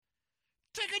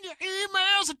Taking your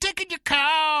emails and taking your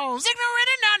calls. Ignorant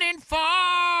and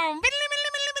uninformed.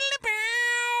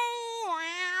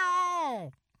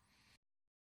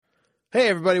 Hey,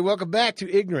 everybody. Welcome back to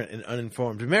Ignorant and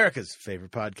Uninformed, America's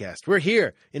favorite podcast. We're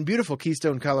here in beautiful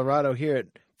Keystone, Colorado, here at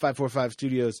 545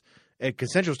 Studios, at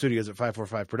Concentual Studios at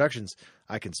 545 Productions.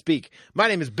 I can speak. My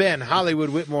name is Ben Hollywood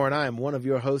Whitmore, and I am one of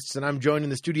your hosts, and I'm joined in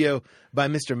the studio by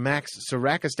Mr. Max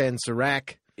Sarakistan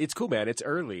Sarak. It's cool, man. It's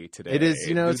early today. It is, it's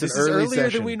an early session. This is earlier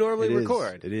than we normally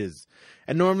record. It is.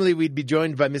 And normally we'd be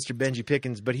joined by Mr. Benji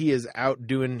Pickens, but he is out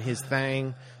doing his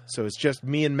thing, so it's just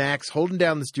me and Max holding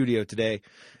down the studio today.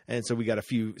 And so we got a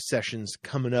few sessions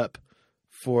coming up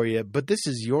for you. But this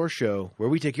is your show where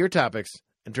we take your topics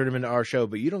and turn them into our show,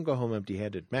 but you don't go home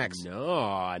empty-handed. Max.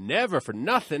 No, never for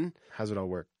nothing. How's it all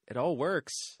work? It all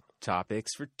works.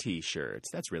 Topics for T-shirts.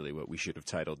 That's really what we should have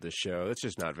titled this show. That's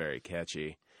just not very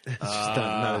catchy. It's just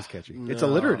not as catchy. No. It's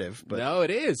alliterative. But No,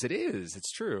 it is. It is.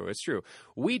 It's true. It's true.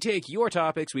 We take your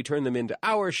topics, we turn them into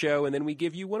our show, and then we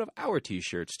give you one of our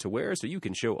T-shirts to wear so you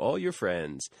can show all your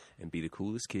friends and be the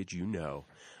coolest kid you know.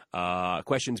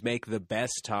 Questions make the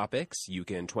best topics. You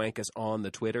can twank us on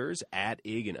the Twitters at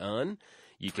Ig and Un.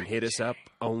 You can hit us up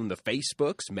on the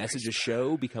Facebooks, message a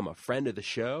show, become a friend of the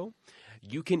show.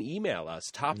 You can email us,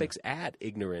 topics at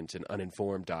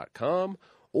ignorantanduninformed.com,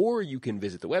 or you can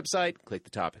visit the website, click the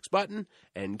topics button,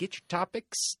 and get your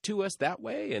topics to us that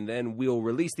way, and then we'll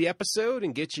release the episode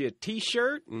and get you a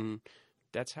T-shirt, and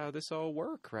that's how this all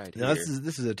work right now, here.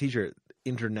 this is a T-shirt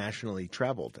internationally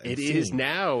traveled. It is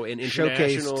now an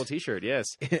international showcased T-shirt, yes.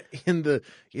 in the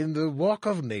Walk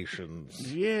of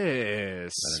Nations.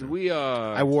 Yes, we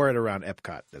are. I wore it around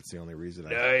Epcot. That's the only reason I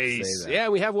say that. Yeah,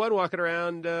 we have one walking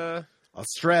around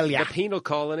Australia. the penal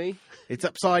colony. It's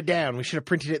upside down. We should have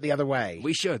printed it the other way.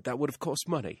 We should. That would have cost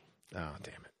money. Oh,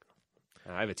 damn it.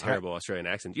 I have a terrible Australian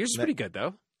accent. Yours is pretty good,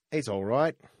 though. It's all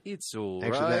right. It's all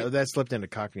Actually, right. that slipped into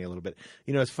Cockney a little bit.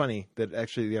 You know, it's funny that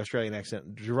actually the Australian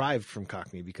accent derived from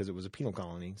Cockney because it was a penal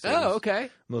colony. So it was okay.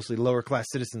 mostly lower-class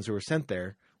citizens who were sent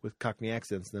there with Cockney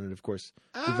accents. Then it, of course,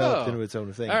 developed into its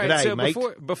own thing. All right, G'day, so mate.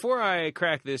 before I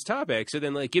crack this topic, so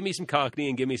then, give me some Cockney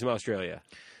and give me some Australia.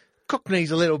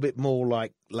 Cockney's a little bit more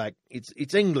like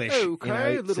it's English.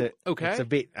 Okay, It's a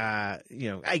bit,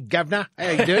 hey, governor, how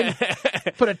you doing?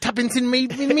 Put a tuppence in me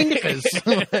knickers.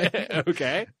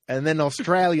 Okay. And then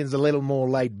Australian's a little more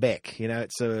laid back.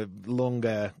 It's a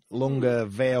longer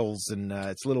vowels and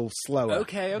it's a little slower.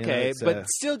 Okay, but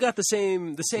still got the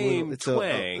same twang.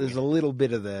 There's a little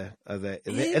bit of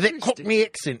that Cockney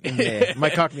accent in there. My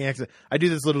Cockney accent. I do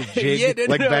this little jig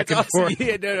back and awesome. forth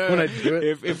Yeah, when I do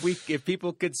it. If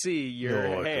people could see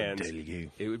your I hands, can tell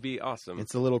you. it would be awesome.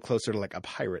 It's a little closer to like a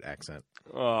pirate accent.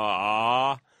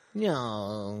 Aww.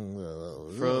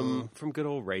 No. From good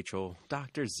old Rachel,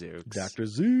 Dr. Zooks. Dr.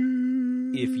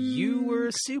 Zoo. If you were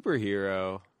a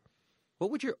superhero, what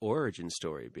would your origin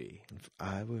story be? If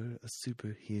I were a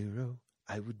superhero,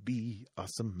 I would be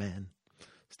Awesome Man.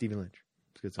 Stephen Lynch.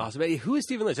 It's a good song. Awesome. Who is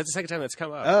Stephen Lynch? That's the second time that's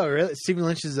come up. Oh, really? Stephen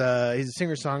Lynch is he's a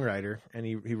singer-songwriter, and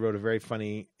he wrote a very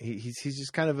funny. He's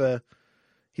just kind of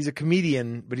he's a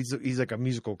comedian, but he's like a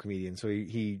musical comedian. So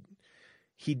he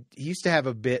used to have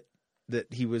a bit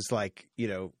that he was like,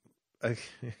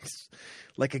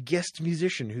 like a guest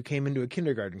musician who came into a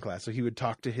kindergarten class. So he would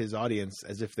talk to his audience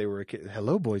as if they were a kid.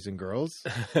 Hello, boys and girls,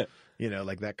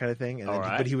 like that kind of thing. And then,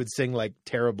 but he would sing like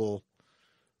terrible,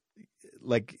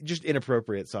 like just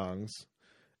inappropriate songs.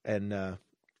 And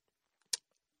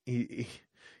he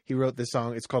wrote this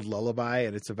song. It's called Lullaby,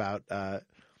 and it's about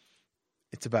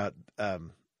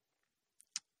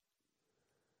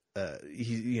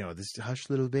this hush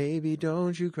little baby,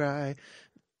 don't you cry,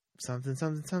 something,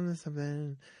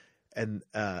 and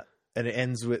it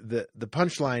ends with the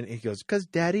punchline. He goes, 'cause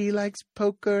daddy likes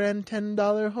poker and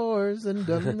 $10 whores and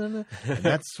and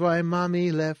that's why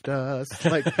mommy left us.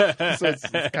 So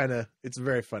it's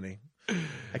very funny.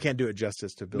 I can't do it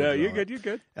justice to Bill. No, you're good. You're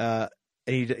good. And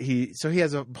he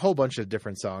has a whole bunch of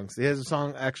different songs. He has a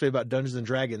song actually about Dungeons and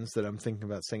Dragons that I'm thinking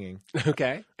about singing.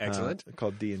 Okay, excellent.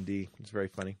 Called D&D. It's very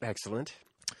funny. Excellent.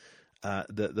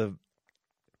 The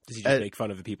Does he just make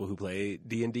fun of the people who play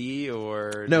D&D,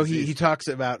 or no? He talks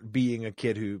about being a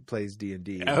kid who plays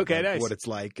D&D. Okay, nice. What it's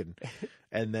like,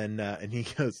 and then he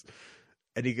goes,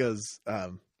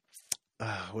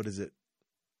 what is it?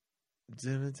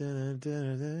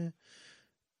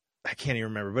 I can't even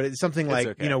remember, but it's something like,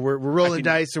 okay. We're rolling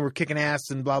dice and we're kicking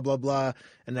ass and blah, blah, blah.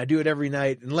 And I do it every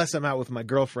night unless I'm out with my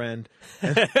girlfriend.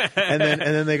 And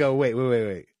then they go, wait.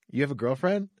 You have a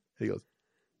girlfriend? And he goes,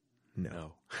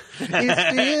 no.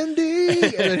 It's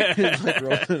D&D. And then it's like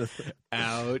rolling.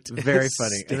 Out. Very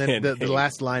funny. And then the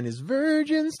last line is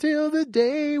virgins till the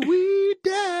day we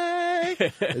die.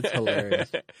 It's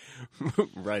hilarious.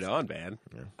 Right on, man.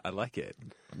 Yeah. I like it.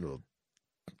 And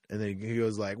then he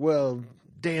goes like, well,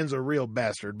 Dan's a real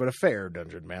bastard, but a fair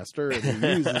dungeon master. And he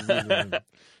uses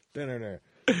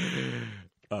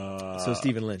So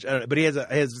Stephen Lynch. I don't know, but he has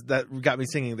that got me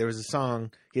singing. There was a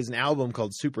song. He has an album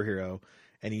called Superhero,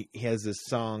 and he has this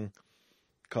song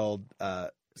called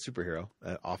Superhero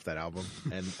off that album,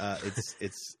 and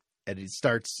it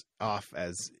starts off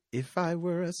as if I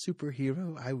were a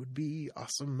superhero, I would be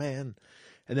awesome man,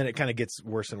 and then it kind of gets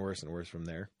worse and worse and worse from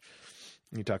there.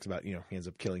 And he talks about he ends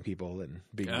up killing people and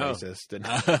being racist and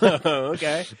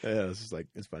okay. Yeah, it's just like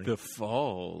it's funny. The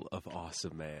fall of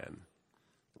Awesome Man.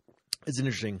 It's an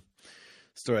interesting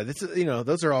story. This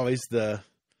those are always the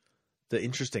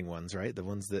interesting ones, right? The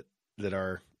ones that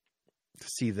are to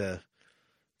see the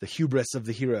hubris of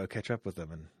the hero catch up with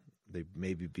them, and they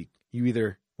maybe be you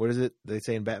either. What is it they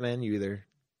say in Batman? You either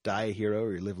die a hero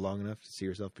or you live long enough to see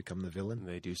yourself become the villain.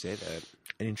 They do say that.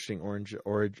 An interesting origin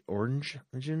story.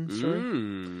 Origin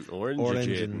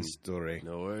Story.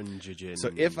 Origin. So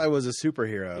if I was a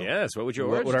superhero, yes, what would your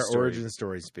what would our story? origin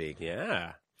stories be?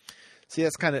 Yeah. See,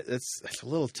 that's a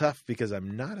little tough because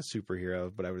I'm not a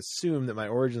superhero, but I would assume that my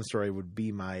origin story would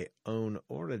be my own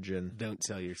origin. Don't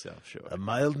sell yourself short. A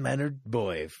mild-mannered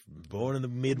boy born in the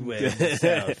Midwest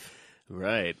South.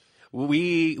 Right.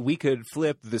 We could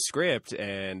flip the script,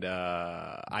 and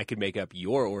I could make up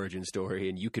your origin story,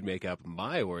 and you could make up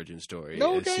my origin story as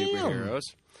superheroes.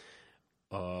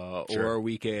 Sure. Or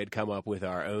we could come up with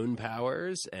our own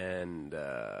powers and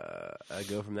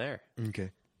go from there.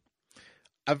 Okay.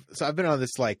 I've been on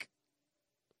this I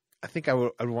think I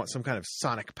would want some kind of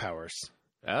sonic powers.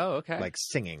 Oh, okay. Like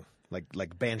singing,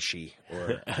 like Banshee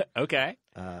or okay.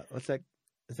 What's that?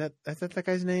 Is that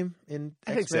guy's name in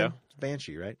X-Men? I think so. It's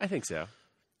Banshee, right? I think so.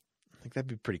 I think that'd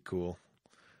be pretty cool.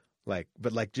 But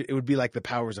it would be like the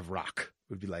powers of rock. It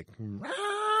would be like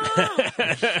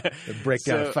it'd break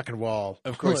down a fucking wall.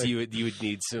 Of course, you would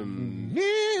need some.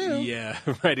 Yeah,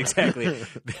 right. Exactly.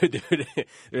 There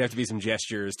would have to be some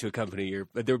gestures to accompany your.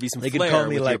 There would be some flair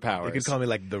with your powers. They could call me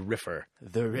like the Riffer.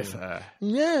 The Riffer.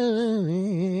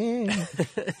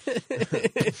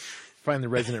 Find the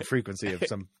resonant frequency of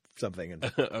something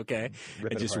and okay,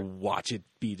 rip and it just apart. watch it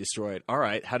be destroyed. All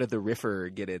right, how did the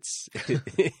Riffer get its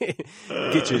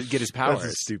get his powers?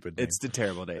 That's a stupid name. It's a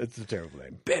terrible name. It's a terrible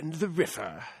name. Ben the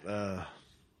Riffer.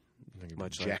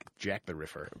 Much like- Jack the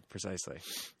Riffer. Precisely.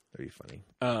 That'd be funny.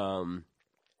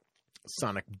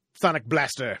 Sonic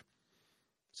Blaster.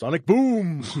 Sonic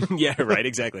Boom. Yeah, right.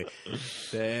 Exactly.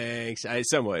 Thanks.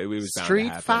 Somewhat. It was bound to Street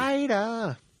happen.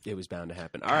 Fighter. It was bound to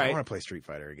happen. All I right. want to play Street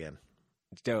Fighter again.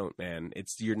 Don't, man.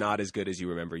 You're not as good as you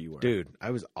remember you were. Dude,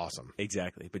 I was awesome.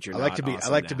 Exactly. But you're I not like to be. awesome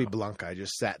I like to be now. Blanca. I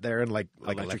just sat there and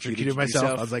Electrocuted electrocuted myself.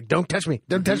 yourself? I was like, "Don't touch me!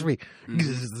 Don't touch me!"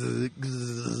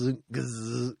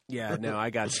 Yeah, no, I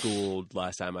got schooled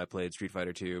last time I played Street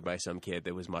Fighter 2 by some kid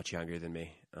that was much younger than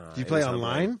me. Did you play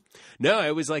online? No,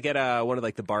 it was like at one of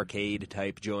like the barcade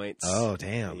type joints. Oh,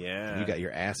 damn! Yeah. You got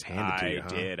your ass handed to you. I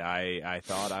did. I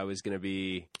thought I was going to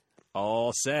be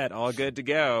all set, all good to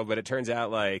go, but it turns out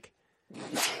like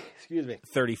Excuse me.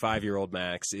 35-year-old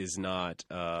Max is not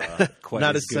quite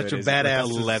Not as as such good a as badass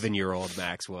as- 11-year-old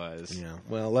Max was. Yeah.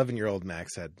 Well, 11-year-old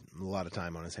Max had a lot of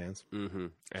time on his hands. Mm-hmm.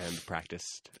 And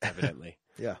practiced, evidently.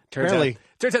 Yeah. Turns Apparently,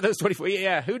 out those 24.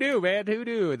 Yeah, who knew, man? Who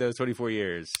knew those 24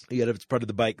 years? it's part of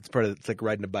the bike. It's like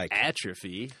riding a bike.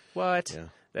 Atrophy? What? Yeah.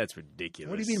 That's ridiculous.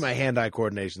 What do you mean my hand-eye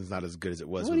coordination's not as good as it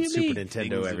was What do with you Super mean?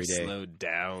 Nintendo Things every have day? slowed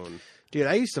down. Dude,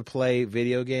 I used to play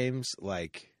video games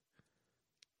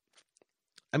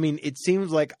I mean, it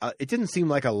seems like it didn't seem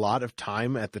like a lot of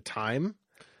time at the time,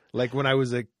 like when I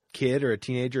was a kid or a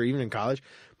teenager, or even in college.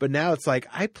 But now it's like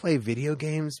I play video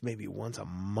games maybe once a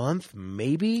month,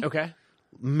 maybe. Okay.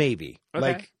 Maybe. Okay.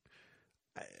 Like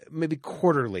maybe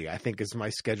quarterly, I think is my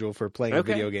schedule for playing a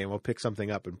Okay. video game. I'll pick something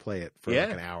up and play it for Yeah.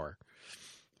 like an hour.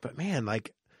 But man,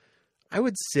 I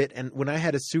would sit and when I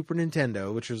had a Super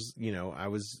Nintendo, which was, I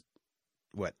was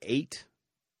 8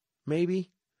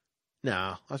 maybe? No,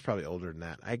 I was probably older than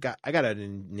that. I got a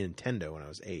Nintendo when I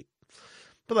was 8.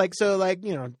 But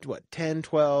 10,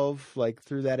 12,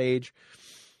 through that age,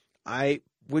 I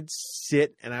would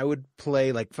sit and I would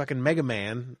play fucking Mega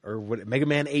Man Mega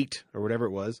Man 8 or whatever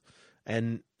it was.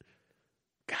 And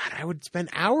God, I would spend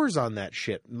hours on that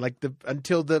shit.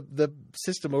 Until the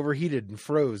system overheated and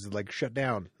froze and shut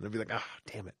down. And I'd be like,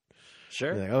 damn it.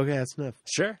 Sure. I'd be like, okay, that's enough.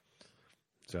 Sure.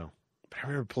 So, but I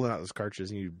remember pulling out those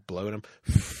cartridges and you blowing them.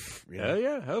 Oh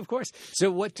yeah, of course.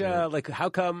 So what? Like, how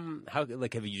come? Have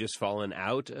you just fallen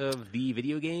out of the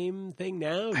video game thing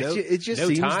now? No, it just no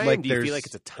seems time? like Do you there's feel like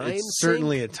it's a time? It's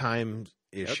certainly a time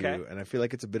issue, Okay. and I feel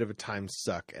like it's a bit of a time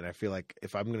suck. And I feel like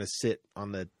if I'm going to sit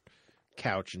on the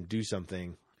couch and do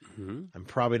something, Mm-hmm. I'm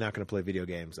probably not going to play video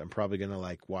games. I'm probably going to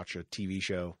like watch a TV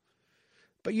show.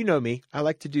 But you know me, I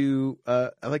like to do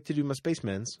my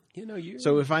Spacemans. You know you.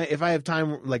 So if I have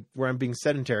time like where I'm being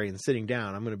sedentary and sitting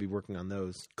down, I'm going to be working on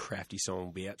those. crafty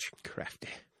son bitch. Crafty.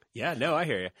 Yeah, no, I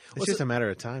hear you. It's just a matter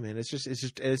of time, man.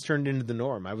 It's turned into the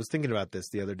norm. I was thinking about this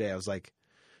the other day. I was like,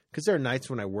 because there are nights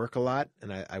when I work a lot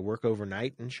and I work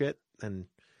overnight and shit. And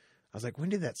I was like, when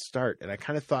did that start? And I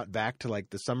kind of thought back to like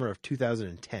the summer of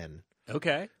 2010,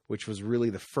 Okay. which was really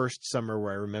the first summer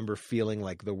where I remember feeling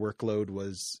like the workload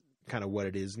was kind of what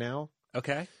it is now.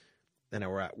 Okay. And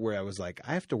where I was like,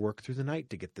 I have to work through the night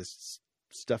to get this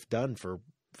stuff done for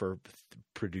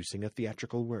producing a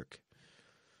theatrical work.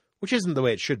 Which isn't the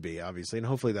way it should be, obviously, and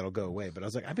hopefully that'll go away. But I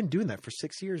was like, I've been doing that for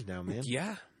 6 years now, man.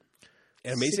 Yeah.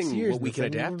 6 Amazing years, what we can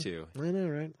nothing adapt more. to. I know,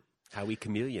 right? How we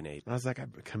chameleonate. I was like, I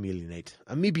chameleonate,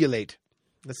 amoebulate.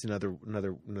 That's another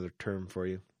term for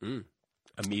you.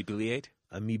 Amoebulate?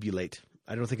 Amoebulate.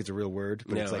 I don't think it's a real word.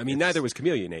 But No, it's like, I mean, neither was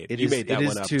chameleonate. it You is- made that it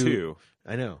one is up, to- too.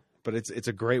 I know, but it's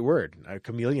a great word. I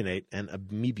chameleonate and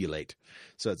amoebulate.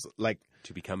 So it's like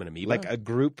To become an amoeba? like a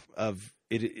group of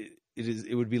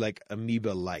it would be like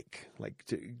amoeba-like, like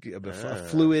a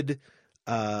fluid,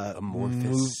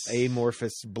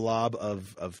 amorphous blob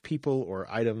of people or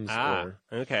items. Or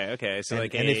okay. So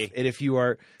and if you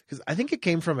are, because I think it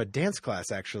came from a dance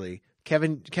class actually.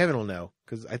 Kevin will know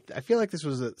because I feel like this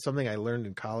was something I learned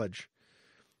in college.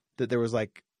 That there was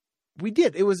like. We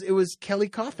did. It was Kelly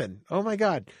Coffin. Oh my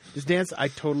God, this dance! I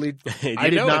totally. I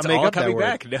did not it's make all up that coming word.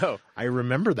 back. No. I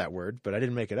remember that word, but I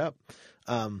didn't make it up.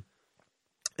 And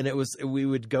we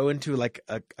would go into like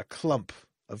a clump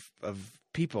of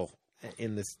people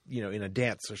in this, in a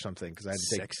dance or something because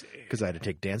I had to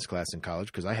take dance class in college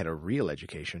because I had a real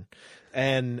education,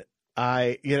 and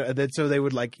so they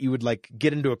would you would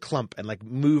get into a clump and like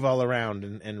move all around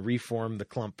and reform the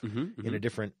clump in a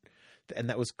different. And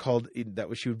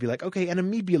she would be like, okay, and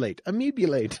amoebulate.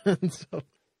 And so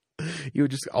you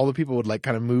would all the people would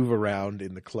kind of move around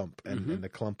in the clump and the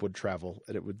clump would travel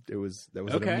and that was an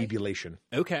amoebulation.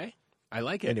 Okay. I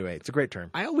like it. Anyway, it's a great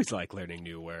term. I always like learning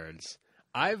new words.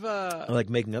 I like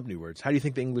making up new words. How do you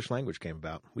think the English language came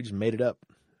about? We just made it up.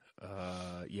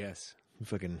 Yes. You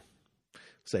fucking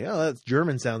say, oh, that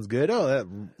German sounds good. Oh, that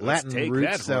Latin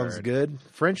root sounds good.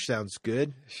 French sounds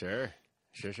good. Sure.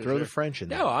 Throw the French in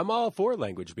there. No, I'm all for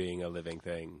language being a living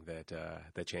thing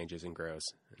that changes and grows.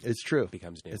 It's true.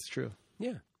 Becomes new. It's true.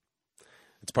 Yeah.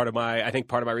 It's part of my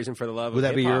reason for the love Would of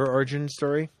that be hip-hop. your origin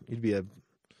story? You'd be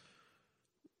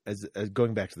as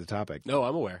going back to the topic. No,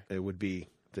 I'm aware. It would be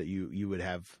that you would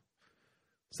have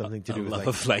something to do with love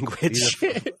of language.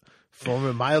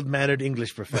 Former mild-mannered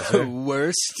English professor.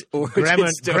 Worst origin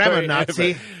grammar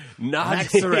Nazi.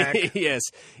 Max Serac. Yes,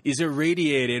 is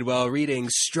irradiated while reading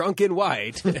Strunken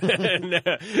White.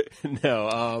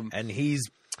 No. And he's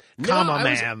No, comma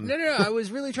man. No. I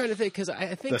was really trying to think because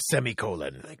I think The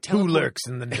semicolon. Who teleport- lurks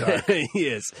in the dark?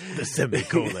 yes, The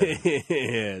semicolon.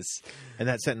 yes. And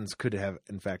that sentence could have,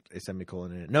 in fact, a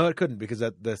semicolon in it. No, it couldn't because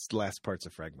this last part's a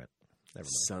fragment. Never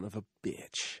mind. Son of a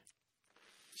bitch.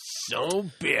 So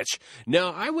bitch. No,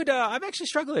 I would. I'm actually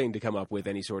struggling to come up with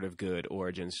any sort of good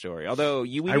origin story. Although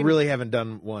I really haven't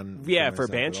done one. for myself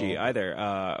Banshee at all.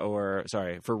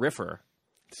 either. For Riffer.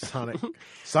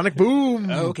 Sonic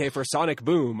Boom. Okay, for Sonic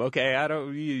Boom. Okay,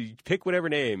 you pick whatever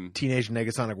name. Teenage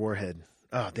Negasonic Warhead.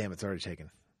 Oh, damn, it's already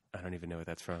taken. I don't even know what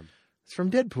that's from. It's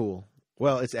from Deadpool.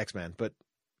 Well, it's X-Men, but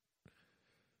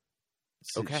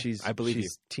Okay, I believe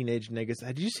she's Teenage Negasonic.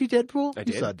 Did you see Deadpool? I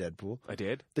did. You saw Deadpool. I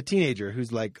did. The teenager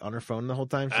who's on her phone the whole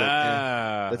time.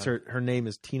 That's her name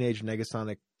is Teenage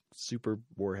Negasonic Super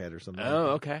Warhead or something.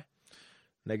 Oh, okay.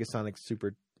 Negasonic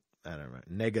Super. I don't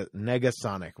know.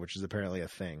 Negasonic, which is apparently a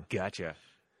thing. Gotcha.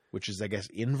 Which is, I guess,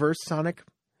 inverse Sonic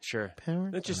Sure. power.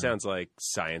 That just sounds like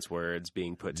science words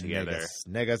being put together.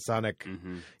 Negasonic.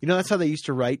 Mm-hmm. That's how they used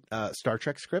to write Star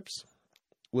Trek scripts.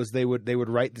 Was they would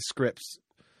write the scripts,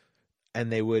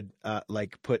 and they would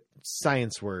put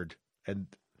science word and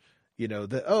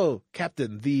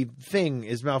Captain, the thing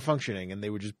is malfunctioning, and they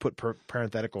would just put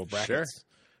parenthetical brackets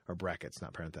or brackets,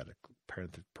 not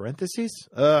parentheses.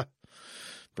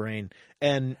 Brain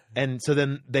and so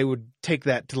then they would take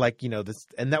that to this,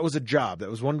 and that was a job. That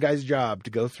was one guy's job to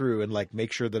go through and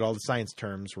make sure that all the science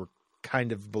terms were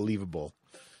kind of believable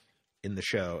in the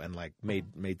show and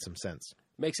made some sense.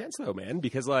 Makes sense though, man,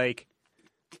 because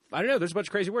I don't know. There's a bunch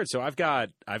of crazy words. So I've got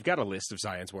a list of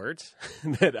science words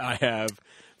that I have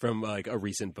from like a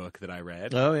recent book that I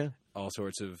read. Oh yeah, all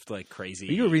sorts of like crazy.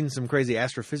 you were reading some crazy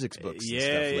astrophysics books. And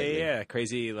stuff lately. Yeah,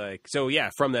 crazy like so. Yeah,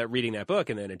 from that reading that book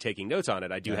and then taking notes on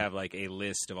it, I do have like a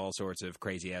list of all sorts of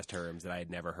crazy ass terms that I had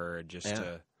never heard. Just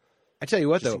to I tell you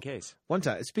what, just though, in case. one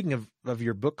time, speaking of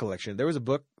your book collection, there was a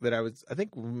book that I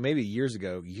think maybe years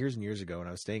and years ago when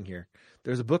I was staying here, there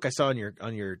was a book I saw on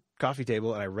your coffee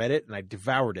table, and I read it and I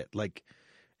devoured it.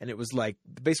 And it was like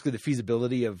basically the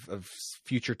feasibility of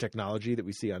future technology that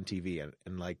we see on TV,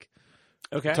 and like,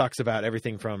 Okay. it talks about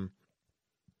everything from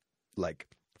like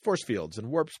force fields and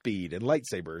warp speed and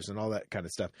lightsabers and all that kind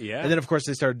of stuff. Yeah. And then of course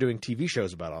they started doing TV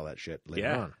shows about all that shit later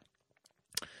on.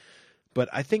 But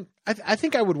I think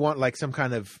I would want like some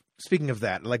kind of, speaking of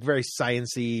that, like very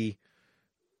science-y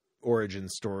origin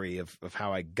story of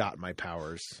how I got my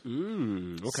powers.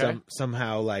 Okay.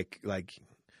 Somehow like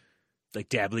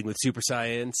dabbling with super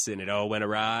science and it all went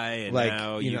awry and like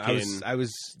now you know I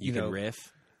was you can riff.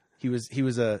 He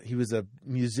was a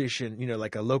musician,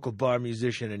 like a local bar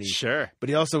musician, and but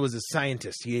he also was a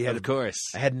scientist. He had of course.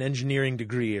 I had an engineering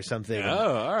degree or something.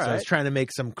 Oh, all right. So I was trying to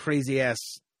make some crazy ass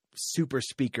super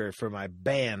speaker for my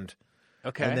band.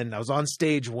 Okay. And then I was on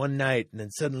stage one night, and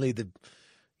then suddenly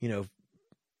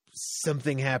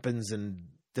something happens, and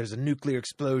there's a nuclear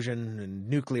explosion, and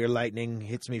nuclear lightning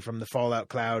hits me from the fallout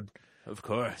cloud. Of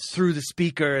course. Through the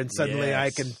speaker, and suddenly Yes.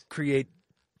 I can create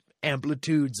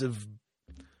amplitudes of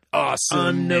Awesome.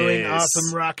 unknowing,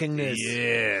 awesome rockingness.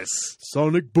 Yes.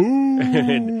 Sonic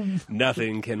boom.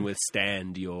 Nothing can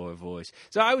withstand your voice.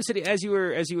 So I was sitting as you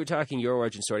were talking your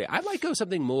origin story. I might go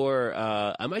something more.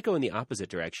 I might go in the opposite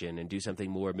direction and do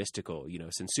something more mystical.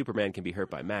 Since Superman can be hurt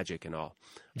by magic and all.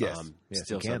 Yes. Yes,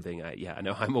 still he can. something. I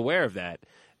know. I'm aware of that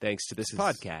thanks to this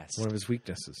podcast. One of his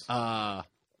weaknesses. But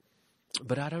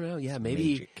I don't know. Yeah,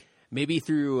 Magic. maybe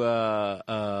through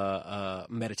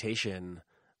meditation.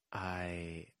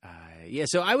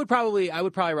 So I would probably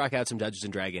rock out some Dungeons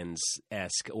and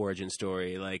Dragons-esque origin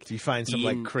story. Like, Do you find some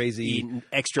like crazy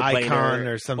extraplanar icon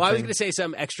or something? Well, I was going to say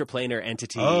some extraplanar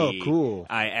entity. Oh, cool.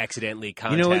 I accidentally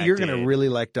contacted. You know what? You're going to really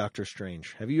like Doctor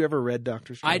Strange. Have you ever read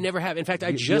Doctor Strange? I never have. In fact,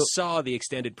 I just saw the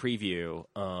extended preview.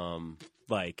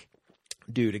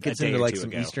 Dude, it gets a day into or like two some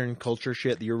ago. Eastern culture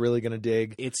shit that you're really going to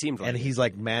dig. It seemed like and it. he's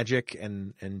like magic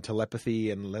and telepathy,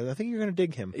 and I think you're going to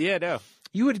dig him. Yeah, no.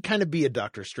 You would kind of be a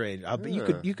Doctor Strange.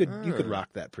 You could rock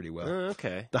that pretty well.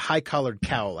 Okay. The high collared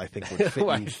cowl, I think, would fit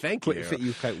Why, you. thank would you. fit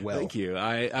you quite well. Thank you.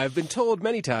 I've been told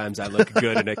many times I look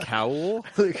good in a cowl.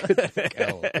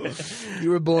 Cowl. You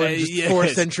were born just 4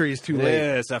 yes. centuries too late.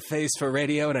 Yes, a face for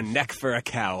radio and a neck for a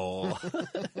cowl.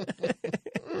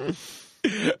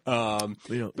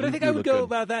 But I think I would go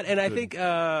about that, and I think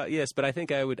but I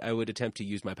think I would attempt to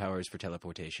use my powers for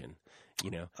teleportation.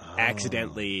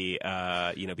 Accidentally,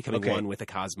 becoming one with the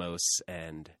cosmos,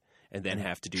 and then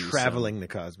have to do traveling the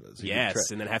cosmos.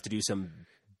 Yes, and then have to do some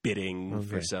bidding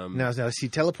for some. Now see,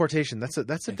 teleportation. That's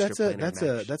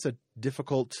a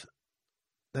difficult.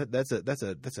 That's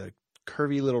a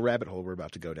curvy little rabbit hole we're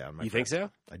about to go down. You think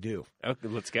so? I do. Okay,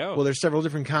 let's go. Well, there's several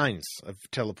different kinds of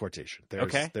teleportation.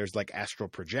 There's like astral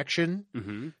projection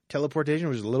teleportation,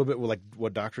 which is a little bit like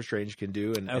what Doctor Strange can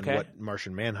do and what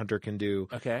Martian Manhunter can do.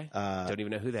 Okay. Don't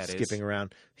even know who that is. Skipping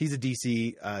around. He's a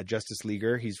DC Justice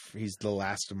Leaguer. He's the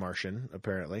last Martian,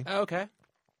 apparently. Oh, okay.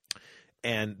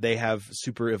 And they have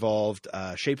super evolved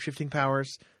shape-shifting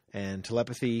powers and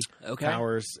telepathy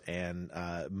powers and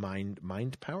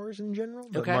mind powers in general.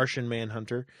 The Martian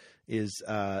Manhunter is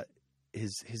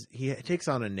he takes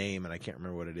on a name, and I can't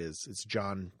remember what it is. It's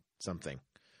John something.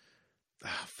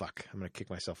 Fuck, I'm gonna kick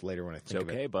myself later when I think of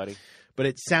it. Okay, buddy. But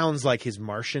it sounds like his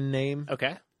Martian name.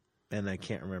 Okay. And I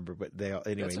can't remember, but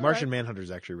anyway. That's all Martian right. Manhunter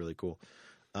is actually really cool.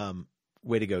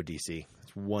 Way to go, DC.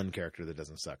 It's one character that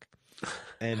doesn't suck.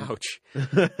 And Ouch.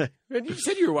 You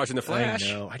said you were watching The Flash.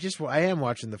 I know. I am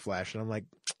watching The Flash, and I'm like,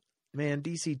 man,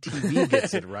 DC TV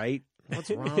gets it right.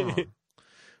 What's wrong?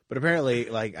 But apparently,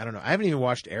 like, I don't know. I haven't even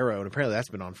watched Arrow, and apparently that's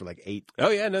been on for like 8 Oh,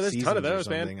 yeah. No, there's a ton of seasons or those,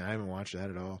 man. something. I haven't watched that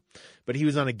at all. But he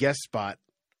was on a guest spot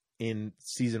in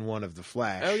season 1 of The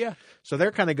Flash. Oh, yeah. So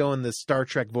they're kind of going the Star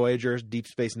Trek Voyager, Deep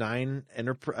Space Nine,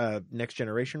 Next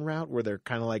Generation route, where they're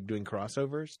kind of like doing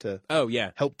crossovers to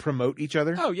help promote each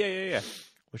other. Oh, yeah.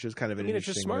 Which is kind of an It's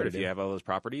interesting just smart way if to you do. have all those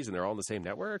properties and they're all in the same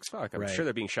networks. Fuck, I'm Right. sure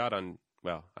they're being shot on.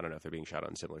 Well, I don't know if they're being shot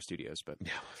on similar studios, but Yeah,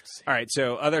 we'll have to see. all right.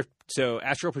 So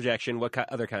astral projection. What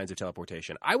other kinds of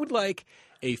teleportation? I would like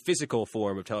a physical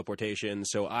form of teleportation,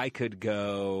 so I could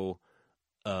go,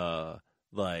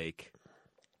 like,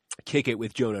 kick it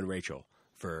with Jonah and Rachel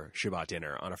for Shabbat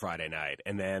dinner on a Friday night,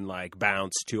 and then like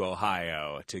bounce to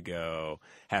Ohio to go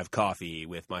have coffee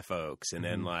with my folks, and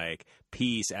then like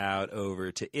peace out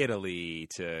over to Italy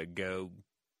to go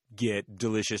get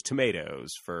delicious tomatoes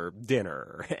for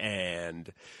dinner.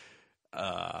 And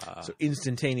so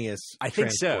instantaneous. I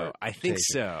think so.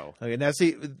 transportation. Okay, now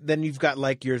see, then you've got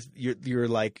like you're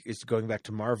like it's going back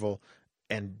to Marvel,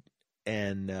 and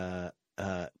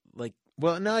like,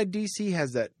 well, no, DC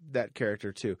has that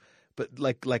character too, but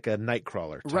like a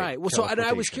Nightcrawler type right. Well, so I was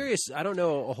teleportation. curious. I don't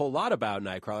know a whole lot about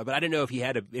Nightcrawler, but I didn't know if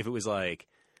it was like.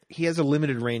 He has a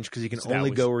limited range because he can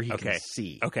only go where he can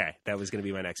see. Okay, that was going to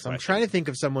be my next So question. I'm trying to think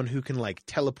of someone who can like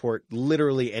teleport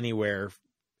literally anywhere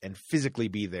and physically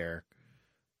be there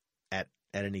at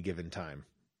any given time.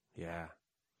 Yeah.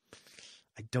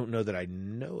 I don't know that I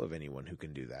know of anyone who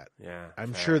can do that. Yeah.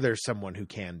 I'm fair. sure there's someone who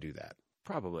can do that.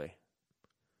 Probably.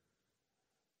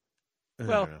 I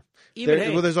Well, don't know.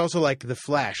 Even There's also like the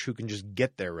Flash who can just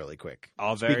get there really quick.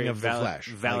 all Speaking very of the valid, Flash,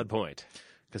 valid point.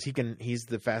 because he's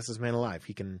the fastest man alive.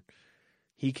 He can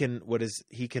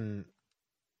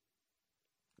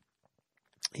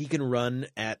run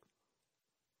at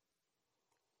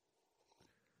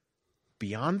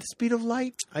beyond the speed of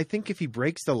light. I think if he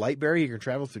breaks the light barrier, he can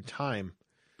travel through time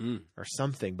or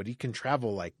something, but he can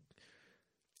travel like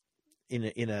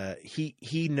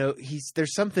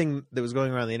there's something that was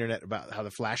going around the internet about how the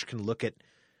Flash can look at,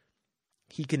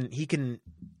 he can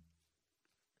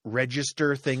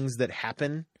register things that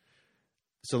happen.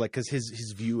 So like, cause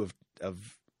his view of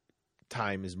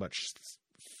time is much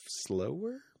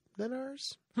slower than ours.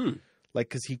 Like,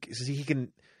 cause he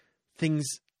can, things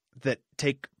that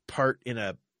take part in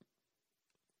a,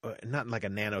 not like a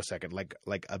nanosecond,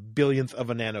 like a billionth of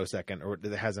a nanosecond, or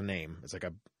that has a name. It's like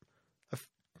a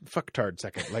fucktard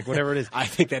second, like whatever it is. I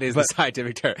think that is the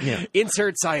scientific term. Yeah.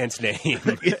 Insert science name.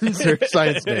 Insert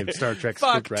science name. Star Trek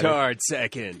scriptwriter. Fucktard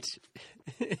second.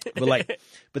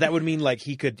 But that would mean like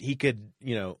he could,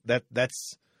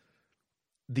 that's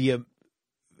the,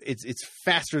 it's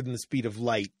faster than the speed of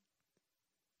light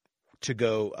to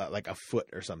go like a foot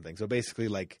or something. So basically,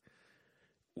 like,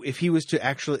 if he was to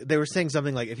actually, they were saying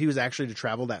something like, if he was actually to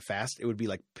travel that fast, it would be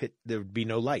like there would be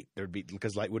no light.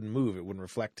 Because light wouldn't move. It wouldn't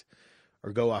reflect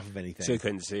or go off of anything. So he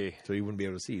couldn't see. So he wouldn't be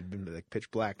able to see. He'd been like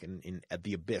pitch black at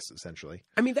the abyss, essentially.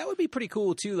 I mean, that would be pretty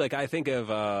cool too. Like, I think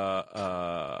of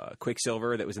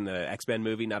Quicksilver that was in the X-Men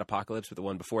movie, not Apocalypse, but the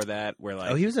one before that, where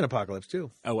like, He was in Apocalypse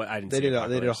too. I didn't. They see did.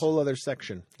 Apocalypse. They did a whole other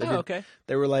section. Okay.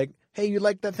 They were like, "Hey, you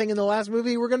liked that thing in the last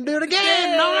movie? We're gonna do it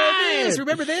again. Yeah, All right.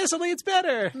 Remember this? Only it's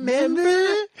better.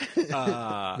 Remember?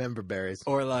 Uh, Member berries.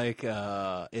 Or like in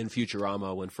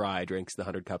Futurama when Fry drinks the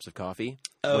 100 cups of coffee.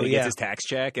 Oh, when he yeah. gets his tax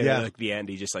check, and Yeah. at like, the end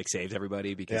he just like saves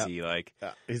everybody because he like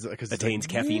He's like, 'cause it's attains like,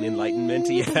 caffeine enlightenment.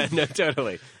 Yeah, no,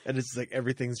 totally. and it's like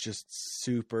everything's just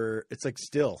super. It's like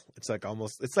still. It's like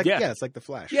almost. It's like Yeah. it's like the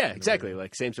Flash. Yeah, exactly.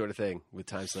 Like same sort of thing with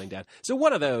time slowing down. So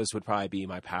one of those would probably be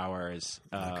my powers.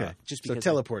 Okay. Just So because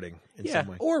teleporting in yeah, some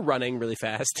way. or running really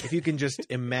fast. If you can just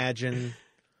imagine.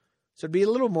 So it'd be a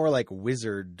little more like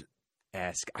wizard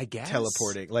Esque, I guess.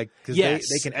 teleporting, like because Yes,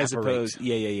 they can as apparate. opposed.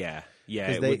 Yeah.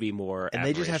 'Cause It they- would be more, And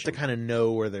they just have to apparition. kind of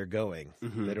know where they're going.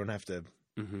 Mhm. They don't have to.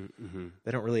 Mm-hmm.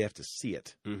 They don't really have to see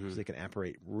it. Mm-hmm. So they can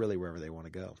apparate really wherever they want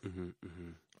to go. Mm-hmm.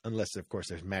 Unless, of course,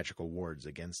 there's magical wards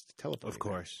against teleporting. Of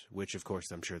course, which of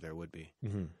course I'm sure there would be.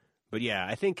 Mm-hmm. But yeah,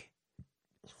 I think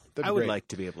I would like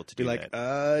to be able to be do like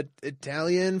that.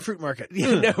 Italian fruit market.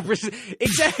 No,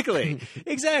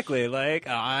 exactly. Like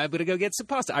I'm gonna go get some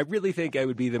pasta. I really think I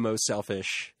would be the most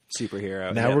selfish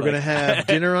superhero. Now And, we're gonna have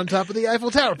dinner on top of the Eiffel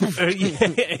Tower. yeah,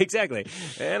 exactly.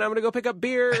 And I'm gonna go pick up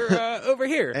beer over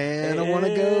here. And I want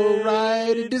to go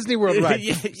ride a Disney World ride.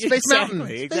 Yeah, Space Mountain.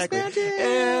 Exactly. Space Mountain.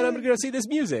 And I'm gonna go see this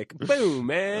music.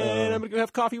 Boom. And I'm gonna go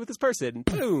have coffee with this person.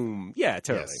 Boom. Yeah,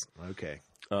 totally. Yes. Okay.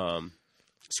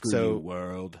 Screw So- you,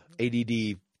 world.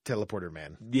 ADD teleporter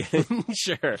man. Yeah,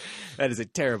 sure. That is a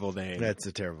terrible name. That's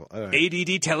a terrible. All right.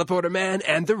 ADD Teleporter Man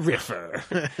and the Riffer.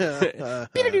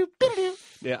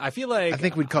 Yeah, I feel like I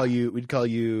think we'd call you.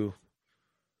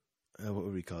 What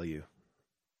would we call you?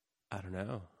 I don't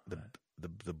know.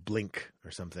 The blink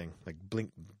or something like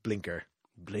blinker.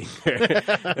 Blinker.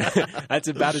 That's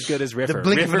about as good as Riffer. The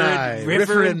blink of an eye.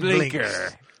 Riffer and Blinker.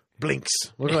 Blinks.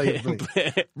 We'll call you Blink.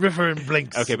 Riffer and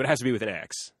Blinks. Okay, but it has to be with an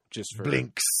X, just for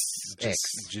Blinks. X.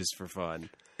 just for fun.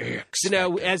 X. So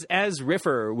now, as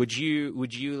Riffer, would you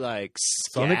like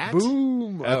Sonic scat?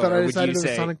 Boom. I Oh, thought or I would decided you it was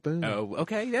say- Sonic Boom. Oh,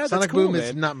 okay. Yeah, Sonic that's cool, Boom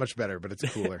is man. not much better, but it's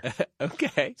cooler.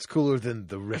 Okay. It's cooler than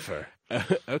the Riffer.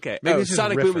 Okay. Maybe Oh, it's just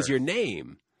Sonic Boom Riffer. is your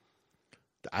name.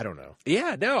 I don't know.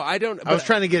 Yeah, no, I don't. I was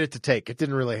trying to get it to take. It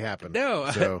didn't really happen. No,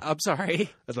 So I'm sorry.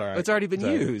 that's all right. It's already been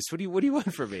Sorry. used. What do you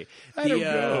want from me? I don't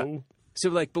know. So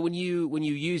like, but when you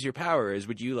use your powers,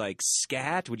 would you like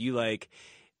scat?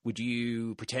 Would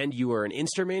you pretend you were an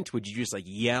instrument? Would you just like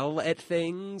yell at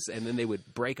things and then they would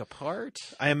break apart?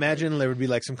 I imagine there would be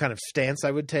like some kind of stance I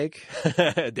would take.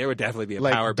 There would definitely be a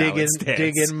Like power dig ballad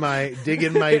in my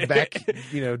back,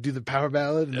 do the power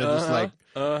ballad, and then just like,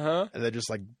 and and then just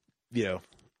like,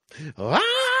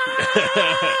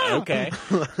 okay.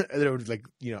 And it would like,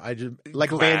 I just like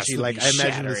Glass Banshee. would like be I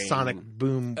imagine the shattering. sonic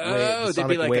boom. Oh, the there'd sonic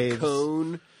be like waves. a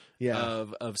cone Yeah,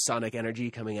 of sonic energy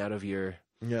coming out of your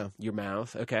yeah.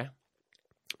 mouth. Okay,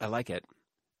 I like it.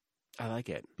 And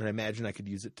I imagine I could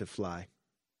use it to fly,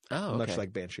 Oh, okay. much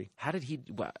like Banshee. How did he?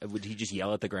 Would he just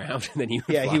yell at the ground and then you?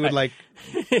 Yeah, he would like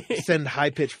send high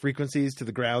pitched frequencies to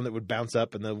the ground that would bounce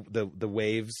up, and the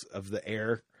waves of the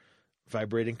air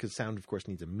vibrating, because sound, of course,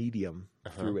 needs a medium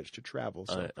through which to travel.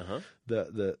 So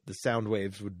the sound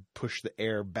waves would push the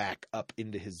air back up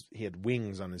into his. He had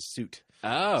wings on his suit.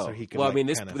 Oh, So he could, well, like, I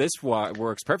mean, kinda- this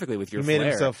works perfectly with your He made flair.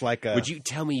 himself like a. Would you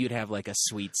tell me you'd have like a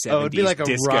sweet 70s Oh, it'd be like a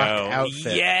disco? rock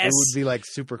outfit. Yes. It would be like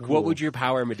super cool. What would your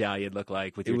power medallion look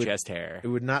like with It your would- chest hair? It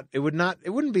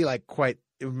wouldn't be like quite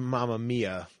Mamma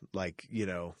Mia, like,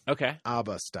 Okay.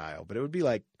 ABBA style, but it would be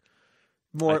like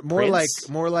more Prince?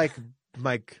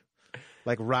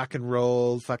 like rock and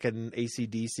roll, fucking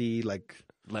AC/DC, like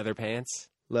Leather pants?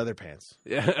 leather pants.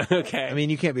 Yeah. Okay. I mean,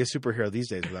 you can't be a superhero these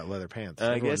days without leather pants.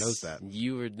 I Everyone guess knows that.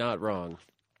 you were not wrong.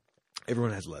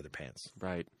 Everyone has leather pants.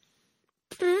 Right.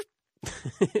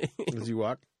 As you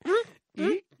walk,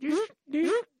 when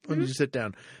you sit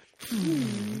down,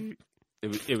 It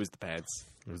was the pants.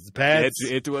 it was the pants.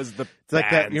 It was the It's like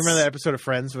that. You pants. remember that episode of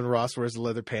Friends when Ross wears the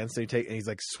leather pants and he's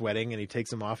like sweating and he takes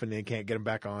them off and they can't get them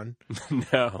back on?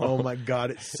 No. Oh my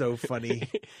god, it's so funny.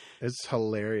 It's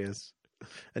hilarious.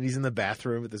 And he's in the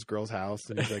bathroom at this girl's house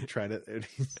and he's like trying to, and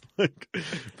he's like,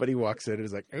 but he walks in and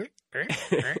he's like, and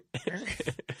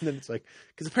then it's like,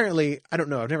 because apparently, I don't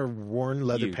know, I've never worn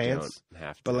leather You pants, don't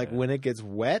have but to like when it gets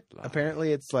wet, lie.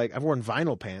 apparently it's like, I've worn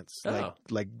vinyl pants, Oh.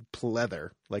 like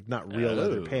leather, like not real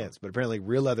leather Oh. pants, but apparently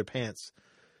real leather pants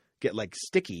get like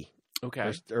sticky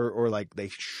Okay. or like they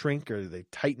shrink or they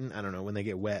tighten. I don't know, when they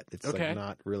get wet, it's Okay. like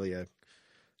not really a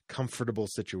comfortable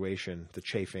situation. The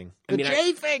chafing. I mean,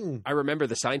 chafing. I remember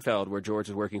the Seinfeld where George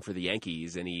was working for the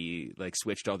Yankees and he like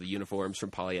switched all the uniforms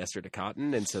from polyester to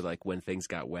cotton, and so like when things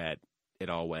got wet, it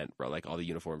all went like all the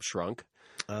uniforms shrunk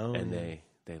Oh, and they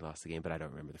lost the game. But I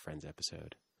don't remember the Friends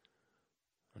episode,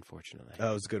 unfortunately.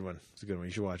 Oh, it's a good one. It's a good one.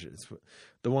 You should watch it. It's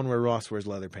the one where Ross wears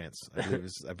leather pants.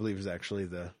 I believe is actually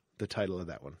the title of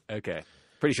that one. Okay,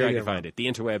 pretty sure I Yeah, can find it. The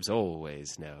interwebs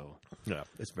always know. No,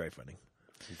 it's very funny.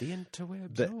 The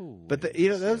interwebs. But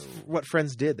that's what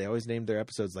Friends did. They always named their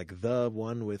episodes like the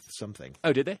one with something.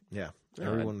 Oh, did they? Yeah, Oh,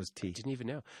 everyone was T. Didn't even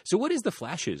know. So, what is the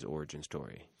Flash's origin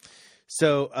story?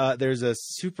 So there's a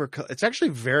super. It's actually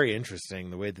very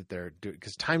interesting the way that they're doing,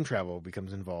 because time travel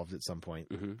becomes involved at some point.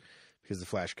 Mm-hmm. Because the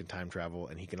Flash can time travel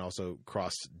and he can also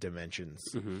cross dimensions,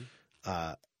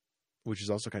 Mm-hmm. which is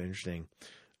also kind of interesting.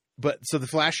 But so the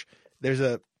Flash, there's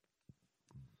a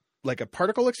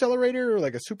particle accelerator or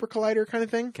like a super collider kind of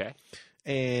thing. Okay.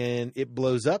 And it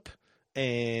blows up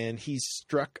and he's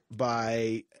struck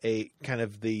by a kind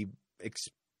of a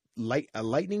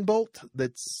lightning bolt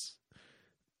that's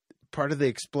part of the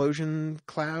explosion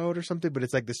cloud or something, but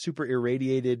it's like the super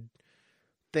irradiated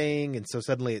thing. And so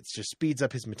suddenly it just speeds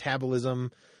up his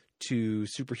metabolism to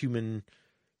superhuman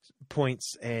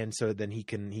points. And so then he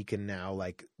can now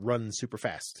like run super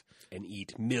fast And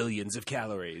eat millions of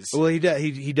calories. Well, he does.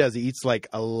 He does. He eats like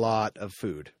a lot of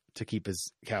food to keep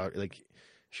his calorie, like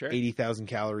Sure. 80,000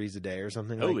 calories a day or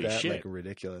something Holy like that. shit. Like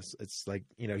ridiculous. It's like,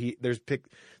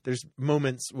 there's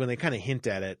moments when they kind of hint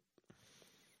at it,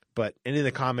 but and in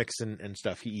the comics and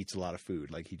stuff, he eats a lot of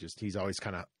food. Like he's always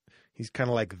kind of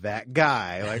like that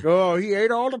guy. Like, oh, he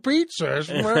ate all the pizzas.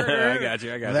 I got you.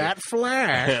 That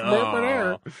Flash.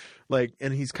 Aw. Like,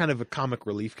 and he's kind of a comic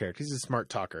relief character. He's a smart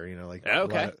talker, like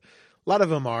Okay. a lot of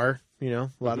them are, a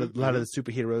lot of Mm-hmm. the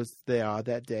superheroes, they are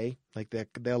that day. Like that,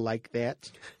 they'll like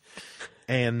that.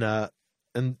 And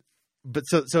but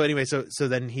so anyway, so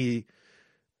then he,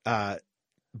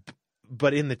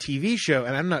 but in the TV show,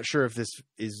 and I'm not sure if this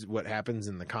is what happens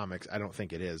in the comics. I don't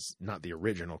think it is, not the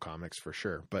original comics for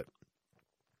sure, but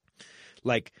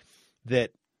like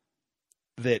that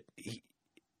he,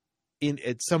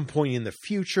 at some point in the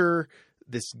future,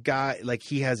 this guy, like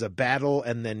he has a battle,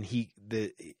 and then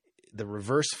the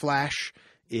Reverse Flash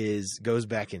goes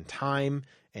back in time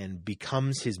and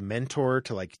becomes his mentor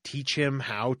to like teach him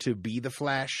how to be the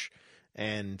Flash.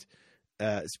 and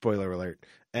spoiler alert,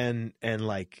 and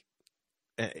like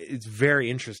it's very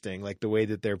interesting, like the way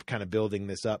that they're kind of building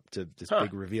this up to this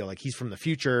big reveal. Like he's from the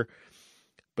future,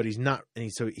 but he's not, and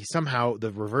he somehow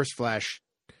the Reverse Flash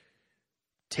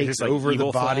takes over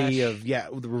the body Flash?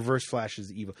 The Reverse Flash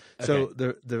is evil. Okay. So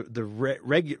the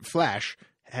regular Flash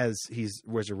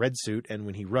wears a red suit, and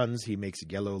when he runs, he makes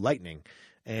yellow lightning.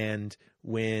 And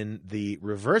when the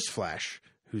Reverse Flash,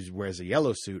 who wears a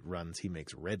yellow suit, runs, he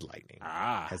makes red lightning.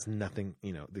 Has nothing,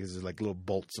 there's like little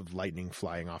bolts of lightning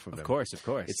flying off of him. Of course.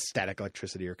 It's static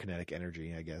electricity or kinetic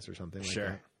energy, I guess, or something like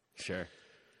that. Sure.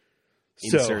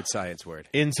 So, insert science word.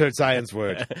 Insert science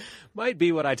word. Might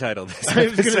be what I titled this. I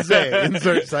was going to say,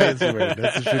 insert science word.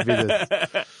 That should be this.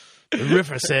 The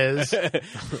Riffer says.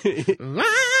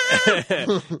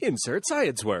 Insert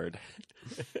science word.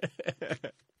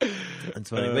 That's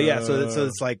funny. But yeah, so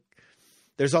it's like,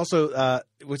 there's also,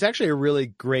 what's actually a really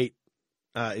great,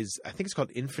 is I think it's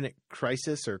called Infinite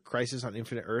Crisis or Crisis on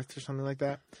Infinite Earth or something like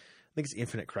that. I think it's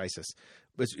Infinite Crisis.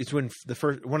 But it's when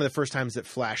one of the first times that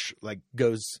Flash like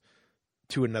goes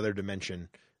to another dimension,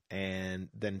 and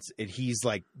then he's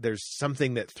like, there's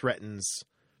something that threatens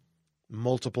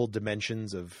multiple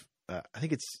dimensions of, I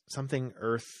think it's something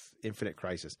Earth Infinite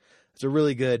Crisis. It's a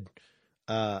really good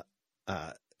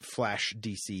Flash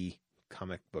DC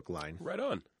comic book line. Right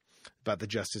on. About the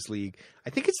Justice League. I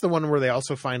think it's the one where they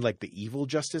also find like the evil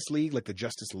Justice League, like the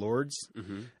Justice Lords.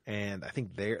 Mm-hmm. And I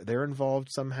think they're involved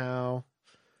somehow.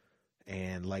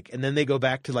 And then they go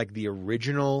back to like the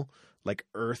original like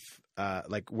Earth,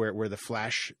 like where the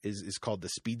Flash is called the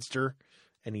Speedster,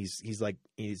 and he's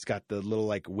got the little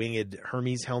like winged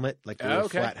Hermes helmet, like the little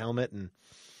flat helmet, and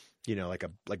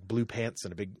like blue pants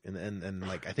and a big and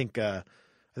like I think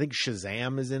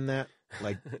Shazam is in that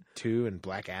like too, and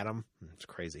Black Adam. It's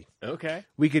crazy. Okay,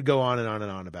 we could go on and on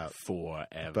and on about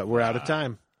forever, but we're out of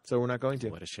time. So we're not going to.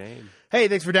 What a shame. Hey,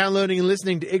 thanks for downloading and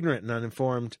listening to Ignorant and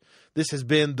Uninformed. This has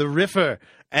been the Riffer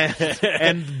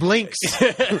and Blinks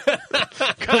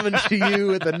coming to you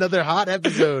with another hot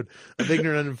episode of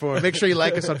Ignorant and Uninformed. Make sure you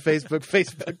like us on Facebook,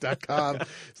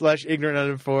 facebook.com/Ignorant and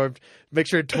Uninformed. Make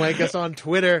sure to twank us on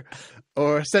Twitter,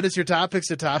 or send us your topics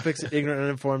to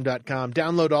topics@ignorantuninformed.com.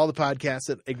 Download all the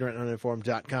podcasts at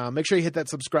ignorantuninformed.com. Make sure you hit that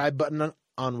subscribe button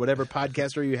on whatever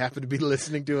podcaster you happen to be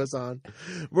listening to us on.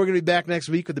 We're going to be back next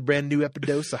week with a brand new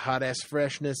epidose of hot-ass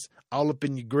freshness all up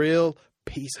in your grill.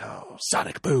 Peace out.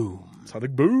 Sonic boom.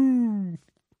 Sonic boom.